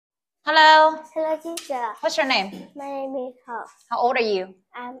Hello. Hello, teacher. What's your name? My name is Hồng. How old are you?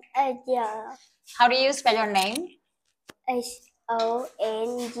 I'm 8 years. How do you spell your name? Hong.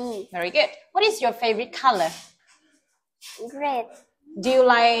 Very good. What is your favorite color? Red. Do you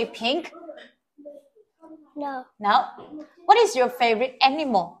like pink? No. No. What is your favorite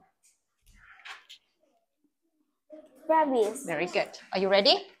animal? Rabbit. Very good. Are you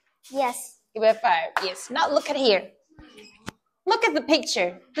ready? Yes. You have 5. Yes. Now look at here. Look at the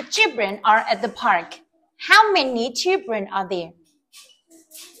picture. The children are at the park. How many children are there?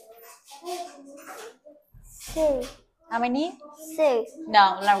 6. How many? 6.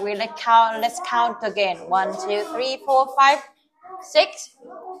 No, now let's count. Let's count again. 1, 2, 3, 4, 5, 6,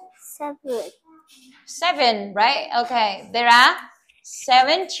 7. 7. Right? Okay. There are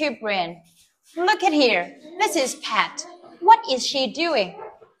 7 children. Look at here. This is Pat. What is she doing?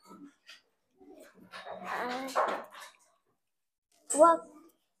 Walk.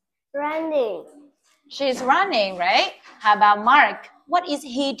 Running. She's running, right? How about Mark? What is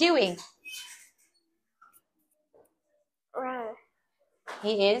he doing? Run.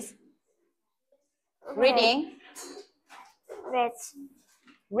 He is reading. Red.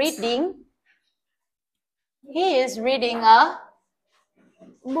 Reading. He is reading a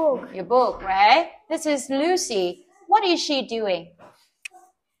Book. your book, right? This is Lucy. What is she doing?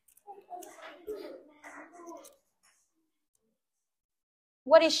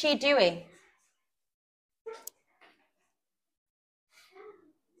 What is she doing?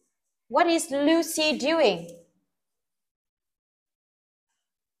 What is Lucy doing?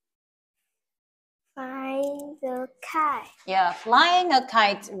 Find the kite. Yeah, flying a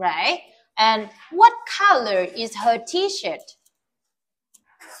kite, right? And what color is her t-shirt?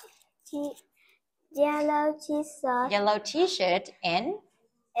 Yellow t-shirt Yellow t-shirt and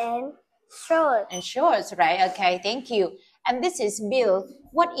short. shorts, right? Okay, thank you. And this is Bill.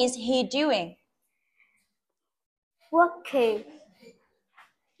 What is he doing? Walking.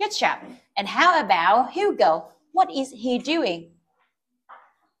 Good job. And how about Hugo? What is he doing?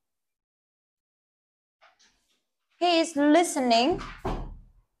 He is listening.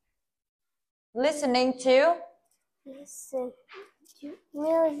 Listening to? Listen to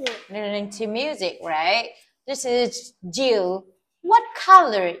music. Listening to music, right? This is Jill. What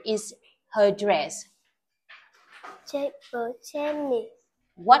color is her dress? Table tennis.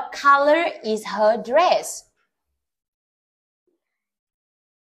 What color is her dress?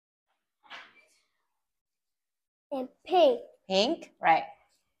 And pink. Pink, right?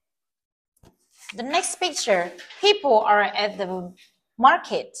 The next picture, people are at the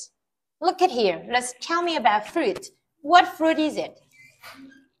market. Look at here. Let's tell me about fruit. What fruit is it?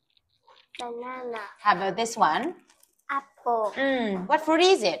 Banana. How about this one? Apple. What fruit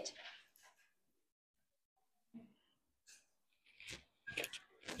is it?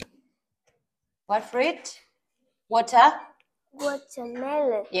 What fruit? Watermelon.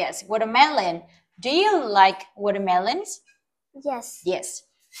 Yes, watermelon. Do you like watermelons? Yes. Yes.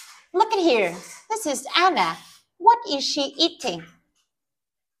 Look at here. This is Anna. What is she eating?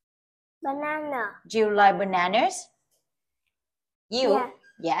 Banana. Do you like bananas? You? Yeah.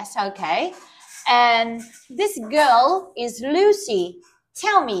 Yes, okay. And this girl is Lucy.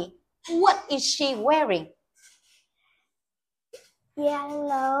 Tell me, what is she wearing?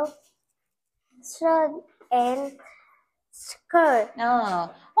 Yellow shirt and skirt.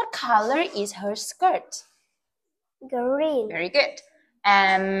 Oh, what color is her skirt? Green. Very good.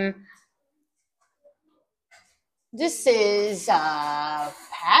 This is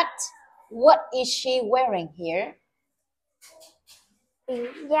Pat. What is she wearing here?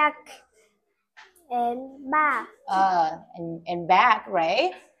 Jack and bag. And bag,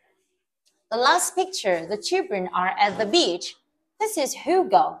 right? The last picture, the children are at the beach. This is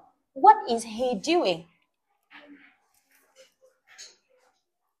Hugo. What is he doing?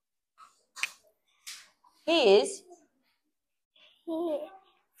 He is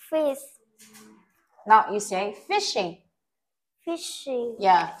Fish. now you say fishing. Fishing.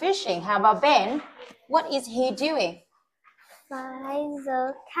 Yeah, fishing. How about Ben? What is he doing? Find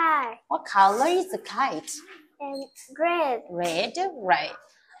the kite. What color is the kite? And red. Red, right.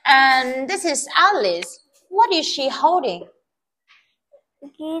 And this is Alice. What is she holding?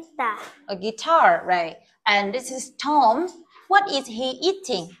 Guitar. A guitar, right. And this is Tom. What is he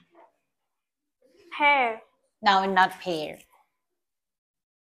eating? Pear. No, not pear.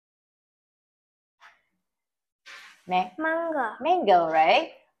 Mango. Mango,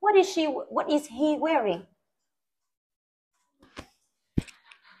 right? What is he wearing?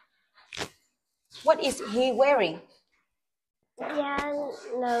 What is he wearing?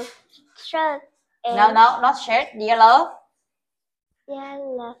 Yellow shirt. And No, not shirt. Yellow.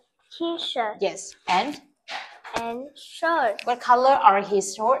 Yellow T-shirt Yes. and shirt. What color are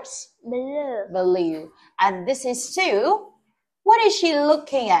his shorts? Blue. Blue. And this is Sue. What is she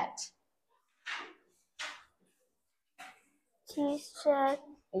looking at? T-shirt.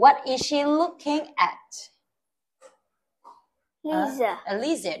 What is she looking at? Lizard. A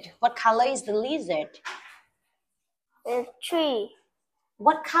lizard. What color is the lizard? A tree.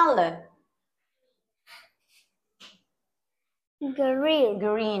 What color? Green.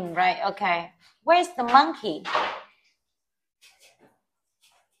 Green, right? Okay. Where's the monkey?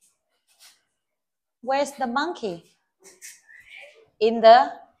 Where's the monkey? In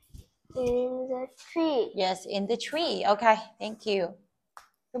the Tree. Yes, in the tree. Okay, thank you.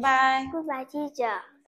 Goodbye. Goodbye, teacher.